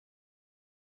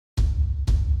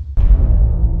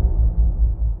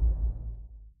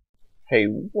Hey,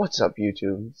 what's up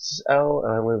YouTube? This is L,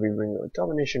 and I'm going to be bringing a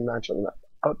domination match on the map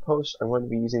Outpost. I'm going to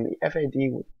be using the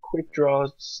FAD with Quick Draw,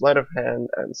 Sleight of Hand,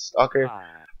 and Stalker.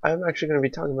 I'm actually going to be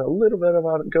talking a little bit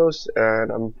about Ghost, and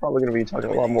I'm probably going to be talking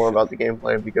a lot more about the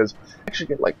gameplay because I actually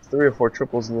get like 3 or 4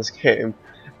 triples in this game.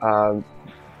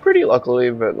 Pretty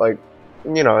luckily, but like,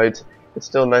 you know, it's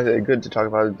still nice, good to talk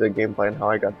about the gameplay and how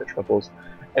I got the triples.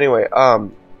 Anyway,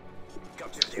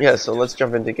 yeah, so let's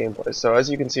jump into gameplay. So as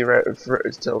you can see, right,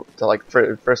 first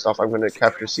off, I'm going to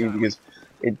capture C because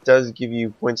it does give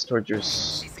you points towards your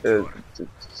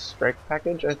strike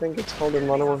package, I think it's called in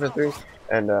Modern Warfare 3.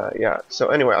 And yeah, so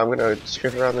anyway, I'm going to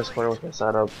strip around this corner with my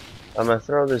setup. I'm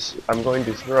going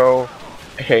to throw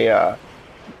a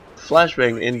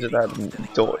flashbang into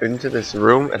that door, into this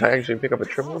room, and I actually pick up a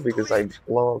triple because I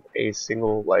blow up a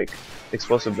single like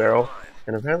explosive barrel,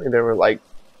 and apparently there were like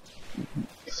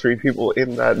 3 people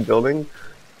in that building.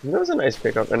 And that was a nice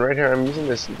pickup. And right here I'm using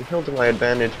this hill to my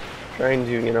advantage, trying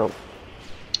to, you know,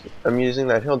 I'm using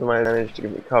that hill to my advantage to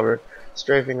give me cover,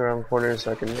 strafing around corners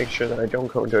so I can make sure that I don't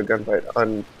go into a gunfight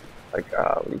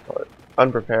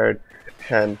unprepared.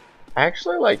 And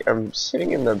actually, like, I'm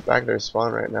sitting in the back of their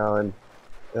spawn right now, and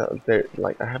they're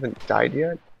like, I haven't died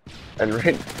yet, and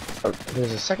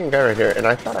there's a second guy right here, and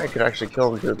I thought I could actually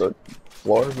kill him through the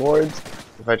floorboards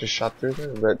if I just shot through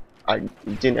there, but I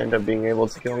didn't end up being able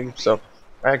to kill him, so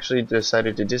I actually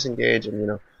decided to disengage and, you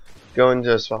know, go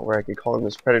into a spot where I could call him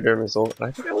this Predator missile. And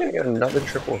I think I'm gonna get another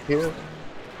triple here,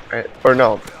 right? Or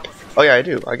no, oh yeah, I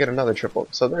do. I get another triple.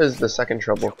 So there's the second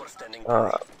triple.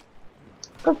 I'll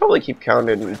probably keep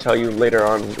counting and tell you later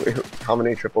on how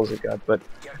many triples it got. But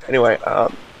anyway,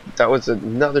 that was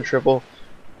another triple.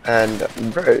 And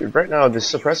right now, the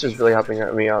suppressor is really helping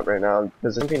me out right now.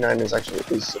 This MP9 is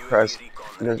actually suppressed.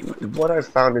 And what I've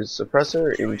found is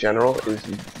suppressor in general is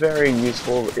very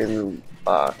useful in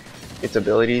its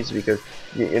abilities because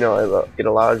you know it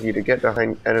allows you to get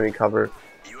behind enemy cover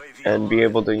and be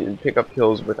able to pick up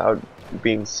kills without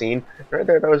being seen. Right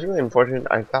there, that was really unfortunate.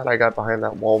 I thought I got behind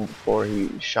that wall before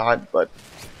he shot, but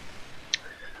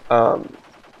and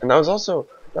that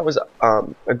was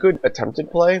a good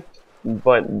attempted play.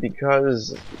 But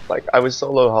because like I was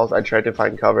so low health, I tried to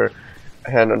find cover,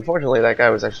 and unfortunately that guy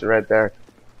was actually right there.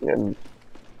 And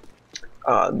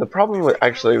the problem with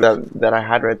actually that I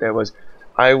had right there was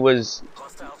I was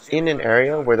in an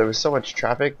area where there was so much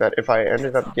traffic that if I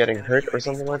ended up getting hurt or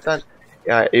something like that,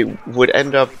 it would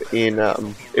end up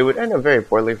very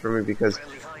poorly for me because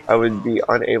I would be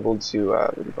unable to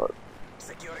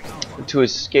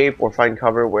escape or find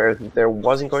cover where there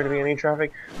wasn't going to be any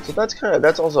traffic. So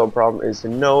that's also a problem, is to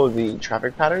know the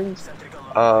traffic patterns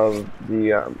of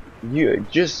the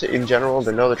just in general,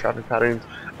 to know the traffic patterns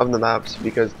of the maps,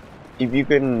 because if you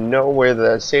can know where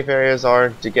the safe areas are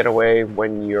to get away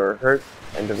when you're hurt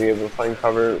and to be able to find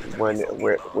cover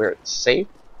where it's safe.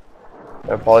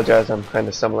 I apologize, I'm kind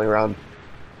of stumbling around.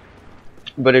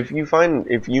 But if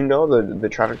you know the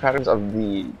traffic patterns of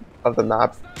the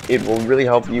map, it will really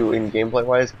help you in gameplay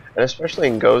wise, and especially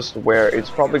in Ghost, where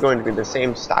it's probably going to be the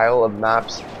same style of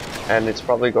maps, and it's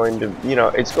probably going to, you know,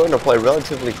 it's going to play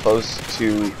relatively close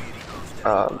to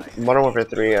Modern Warfare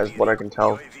 3 as what I can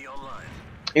tell.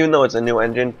 Even though it's a new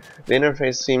engine, the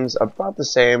interface seems about the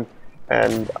same,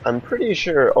 and I'm pretty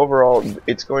sure overall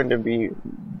it's going to be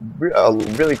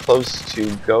really close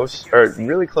to Ghost, or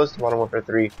really close to Modern Warfare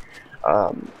 3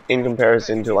 in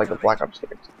comparison to like the Black Ops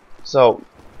games. So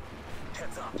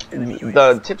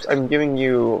the tips I'm giving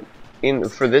you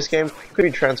for this game could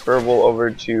be transferable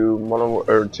over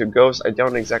to to Ghost. I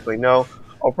don't exactly know.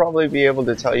 I'll probably be able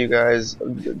to tell you guys.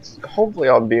 Hopefully,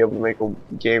 I'll be able to make a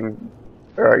game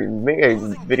or make a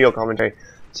video commentary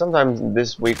sometime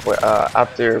this week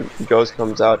after Ghost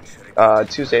comes out,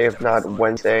 Tuesday if not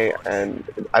Wednesday, and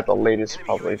at the latest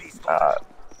probably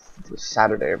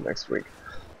Saturday of next week.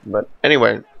 But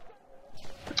anyway,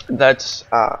 that's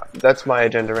my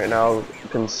agenda right now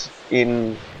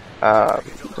in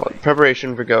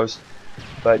preparation for Ghost.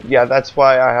 But yeah, that's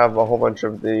why I have a whole bunch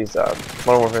of these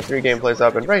Modern Warfare 3 gameplays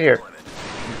up. And right here,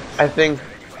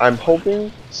 I'm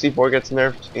hoping C4 gets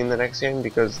nerfed in the next game,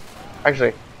 because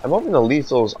actually I'm hoping the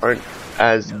lethals aren't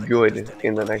as good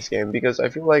in the next game, because I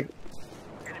feel like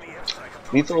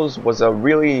lethals was a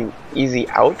really easy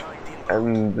out,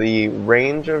 and the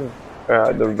range of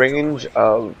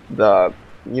the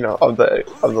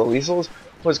lethals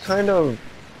was kind of,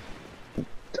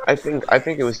 I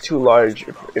think it was too large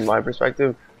in my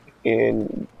perspective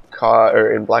in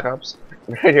Black Ops.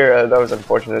 Right here, that was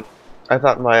unfortunate. I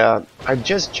thought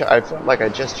I felt like I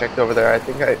just checked over there. I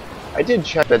think I did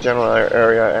check the general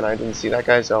area and I didn't see that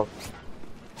guy. So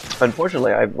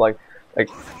unfortunately, Like,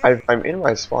 I'm in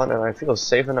my spawn and I feel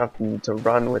safe enough to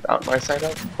run without my sight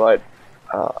up, but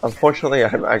unfortunately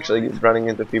I'm actually running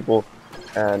into people,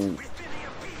 and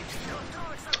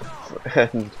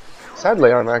and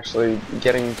sadly I'm actually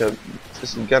getting to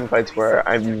just gunfights where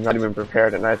I'm not even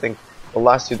prepared, and I think the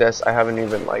last two deaths I haven't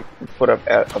even like put up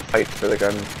a fight for the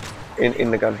gun.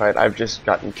 In the gunfight I've just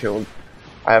gotten killed.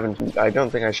 I don't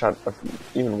think I shot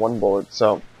even one bullet,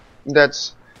 so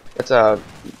that's a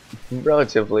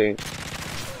relatively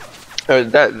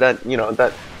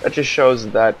that just shows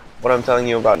that what I'm telling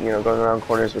you about, going around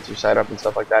corners with your sight up and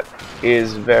stuff like that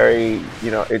is very,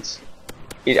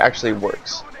 it actually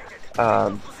works.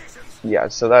 Um, yeah,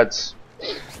 so that's,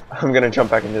 I'm gonna jump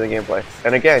back into the gameplay,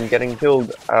 and again getting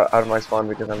killed out of my spawn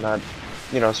because I'm not,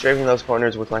 strafing those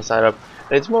corners with my sight up.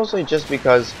 And it's mostly just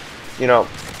because,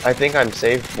 I think I'm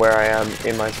safe where I am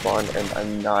in my spawn, and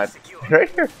I'm not. Right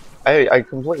here, I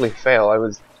completely fail. I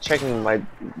was checking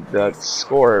the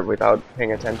score without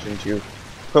paying attention to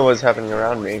what was happening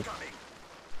around me,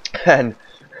 and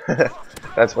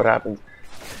that's what happens.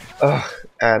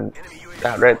 And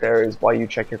that right there is why you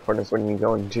check your corners when you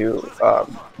go into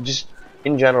just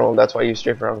in general. That's why you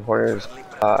strafe around corners,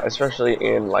 especially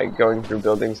in like going through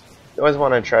buildings. You always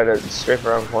want to try to strafe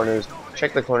around corners,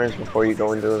 check the corners before you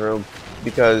go into the room,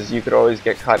 because you could always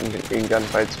get caught in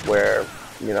gunfights where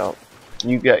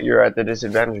you're at the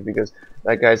disadvantage because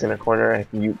that guy's in a corner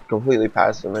and you completely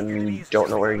pass him and you don't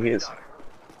know where he is.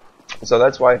 So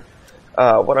that's why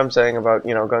what I'm saying about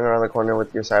going around the corner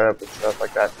with your sight up and stuff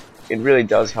like that, it really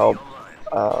does help.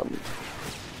 And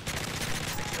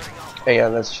yeah,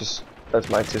 that's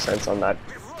my 2 cents on that.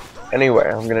 Anyway,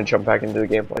 I'm gonna jump back into the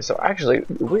gameplay. So actually,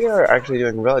 we are actually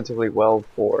doing relatively well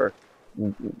for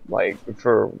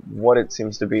what it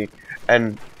seems to be,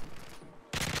 and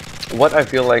what I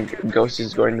feel like Ghost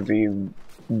is going to be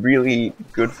really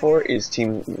good for is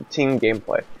team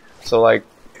gameplay. So like,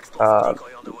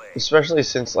 especially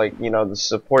since like the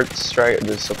support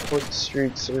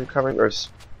streaks are coming, or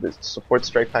the support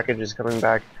strike package is coming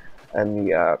back, and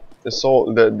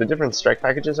the different strike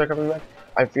packages are coming back.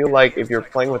 I feel like if you're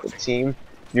playing with a team,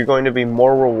 you're going to be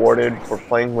more rewarded for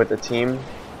playing with a team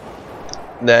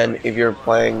than if you're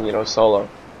playing solo.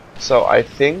 So I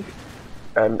think,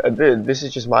 and this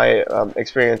is just my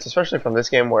experience, especially from this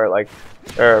game, where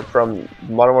from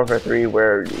Modern Warfare 3,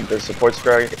 where the support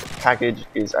strike package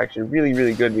is actually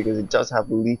really good because it does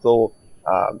have lethal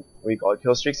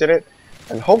kill streaks in it.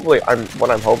 And hopefully,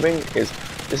 what I'm hoping is,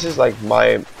 this is like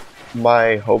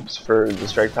my hopes for the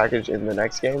strike package in the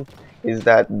next game, is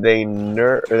that they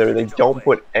don't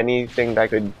put anything that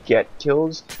could get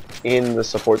kills in the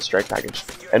support strike package.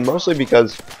 And mostly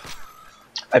because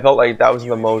I felt like that was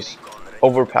the most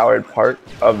overpowered part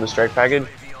of the strike package,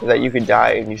 is that you could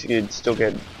die and you could still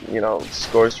get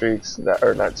score streaks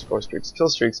kill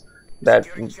streaks that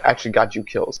actually got you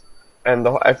kills. And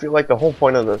I feel like the whole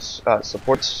point of this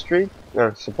support strike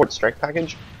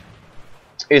package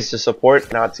is to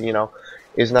support, not to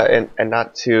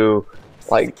not to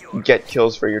like get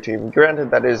kills for your team. Granted,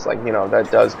 that is that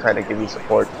does kind of give you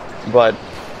support, but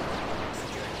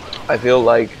I feel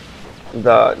like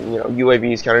the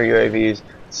UAVs, counter UAVs,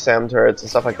 SAM turrets, and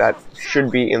stuff like that should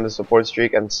be in the support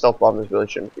streak, and stealth bombers really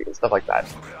shouldn't be, and stuff like that.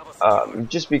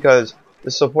 Just because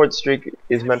the support streak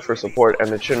is meant for support,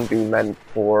 and it shouldn't be meant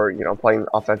for playing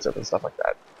offensive and stuff like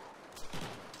that.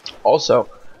 Also,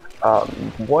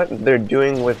 what they're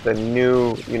doing with the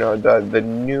new the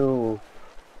new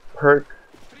perk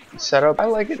setup, I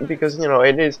like it because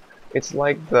it's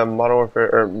like the Modern Warfare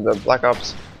or the Black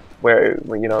Ops, where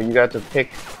you got to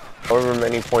pick however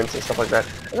many points and stuff like that,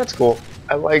 and that's cool.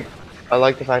 I like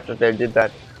the fact that they did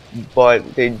that,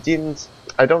 but they didn't.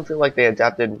 I don't feel like they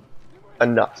adapted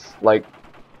enough. Like,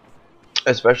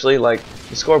 especially like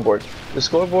the scoreboard. The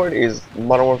scoreboard is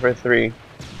Modern Warfare 3,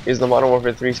 is the Modern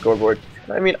Warfare 3 scoreboard.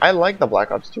 I mean, I like the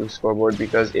Black Ops 2 scoreboard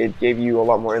because it gave you a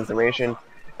lot more information.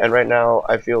 And right now,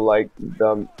 I feel like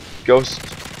the Ghost,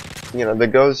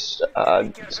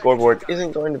 scoreboard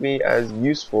isn't going to be as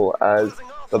useful as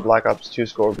the Black Ops 2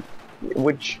 scoreboard,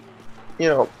 which,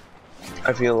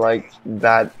 I feel like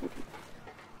that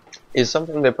is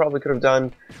something they probably could have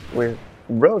done with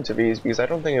relative ease, because I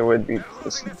don't think it would be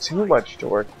too much to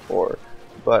work for.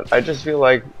 But I just feel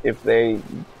like if they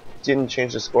didn't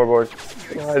change the scoreboard,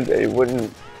 they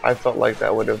wouldn't. I felt like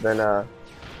that would have been a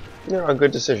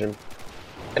good decision.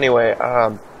 Anyway,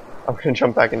 I'm gonna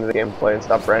jump back into the gameplay and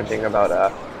stop ranting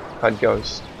about COD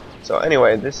Ghost. So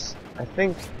anyway, I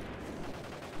think.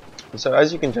 So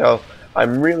as you can tell,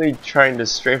 I'm really trying to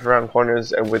strafe around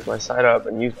corners and with my sight up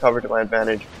and use cover to my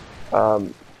advantage.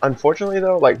 Unfortunately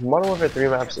though, like Modern Warfare 3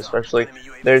 maps especially,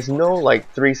 there's no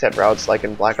like 3 set routes like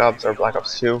in Black Ops or Black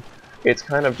Ops 2. It's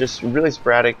kind of just really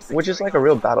sporadic, which is like a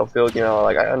real battlefield, you know,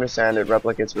 like I understand it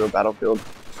replicates a real battlefield,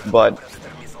 but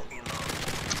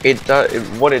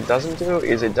what it doesn't do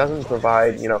is it doesn't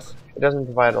provide, you know, it doesn't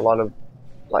provide a lot of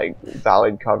like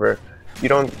valid cover. You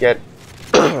don't get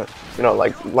you know,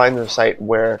 like lines of sight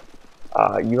where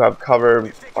you have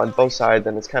cover on both sides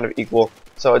and it's kind of equal.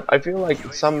 So I feel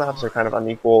like some maps are kind of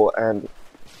unequal, and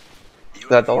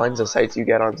that the lines of sights you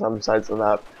get on some sides of the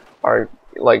map are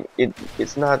like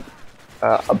it's not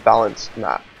a balanced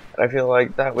map. And I feel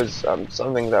like that was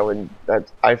something that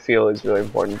I feel is really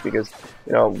important, because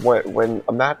you know, when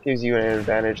a map gives you an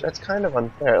advantage, that's kind of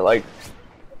unfair. Like,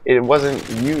 it wasn't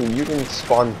you didn't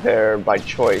spawn there by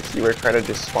choice. You were kind of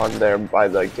just spawned there by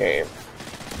the game.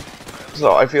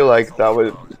 So I feel like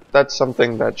that's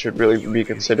something that should really be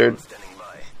considered,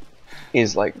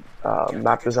 is like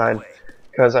map design,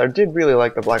 because I did really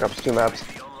like the Black Ops 2 maps.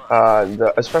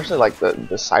 Especially like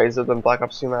the size of the Black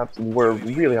Ops 2 maps were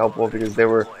really helpful, because they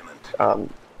were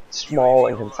small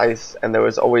and concise, and there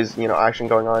was always, you know, action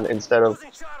going on, instead of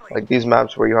like these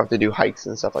maps where you have to do hikes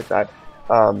and stuff like that.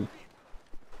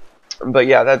 But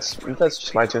yeah, that's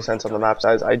just my 2 cents on the map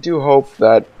size. I do hope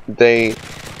that they,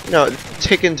 you know,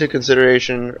 take into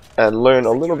consideration and learn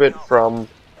a little bit from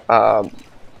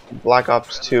Black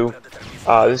Ops 2.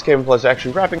 This game was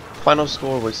actually wrapping. Final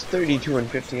score was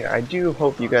 32-15. I do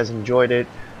hope you guys enjoyed it.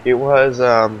 It was,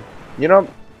 you know,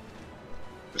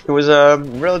 it was a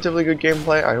relatively good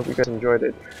gameplay. I hope you guys enjoyed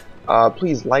it.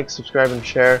 Please like, subscribe, and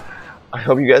share. I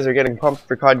hope you guys are getting pumped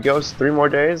for COD Ghost. 3 more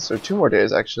days, or 2 more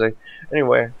days actually.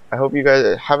 Anyway, I hope you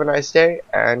guys have a nice day,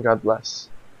 and God bless.